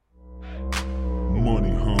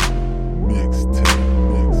money, huh? Mixtape.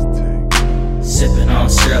 Sippin' on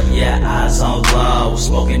syrup, yeah, eyes on low.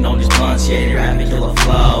 Smoking on these blunts, yeah, they rapping killer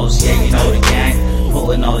flows. Yeah, you know the gang.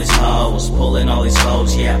 Pulling all these hoes, yeah,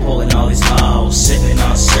 pulling all these hoes. Sippin'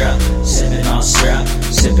 on syrup, sippin' on syrup,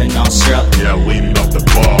 sippin' on syrup. Yeah, leaning off the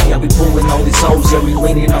ball. Yeah, we pulling all these hoes, yeah, we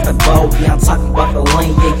leaning off the boat. Yeah, I'm talking about the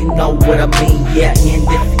lane, yeah, you know what I mean. Yeah, and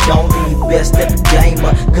if you don't, then you best step the game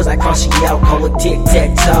up. Cause I cross you out, call it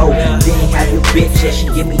tic-tac-toe. Then have your bitch, yeah, she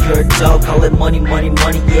give me her dough. Call it money, money,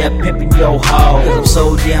 money, yeah, pimpin' yo ho. Cause I'm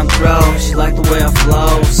so damn throw, she like the way I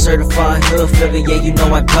flow. Certified hood figure, yeah, you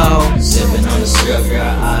know I go. Sippin' on the syrup,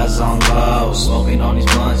 got eyes on low. Smoking on these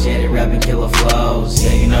blunts, yeah, they rapping killer flows.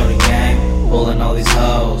 Yeah, you know the game. Pulling all these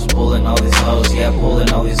hoes, yeah,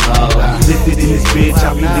 pulling all these hoes. Lifted in this bitch,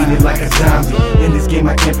 I be leaning like a zombie. In this game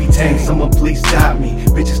I can't be tamed, someone please stop me.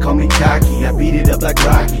 Bitches call me cocky, I beat it up like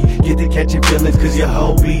Rocky. Get to catching feelings cause your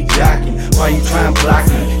hoe be jockey. Why you tryin' block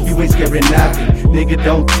me? You ain't scared knocking. Nigga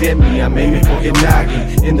don't tip me, I'm aiming for your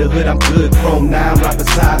noggin. In the hood I'm good, chrome 9 right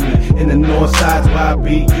beside me. In the north side's where I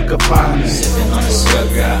be, you can find me. Sippin' on the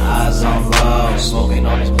syrup, got eyes on low. Smoking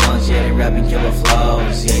on these blunts, yeah, they rapping killer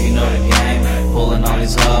flows. Yeah, you know the game. Pulling all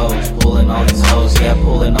these hoes, yeah,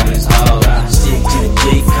 pulling all these hoes. Stick to the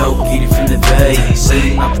G code, get it from the bay.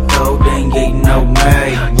 Sitting off the code, they ain't getting no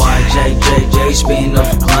May. YJJJ, spinning up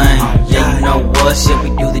the claim. Yeah, you know us, yeah, we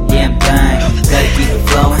do the damn thing. Gotta keep it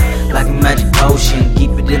flowing, like a magic potion.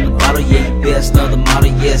 Keep it in the bottle, yeah, you best know the motto,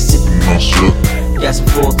 yeah. Sippin' on syrup, got some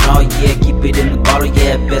full throttle, yeah. Keep it in the bottle,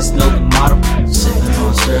 yeah, best know the motto. Sippin'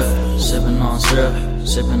 on syrup, sippin' on syrup,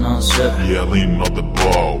 sippin' on syrup. Yeah, leaning off the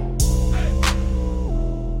ball.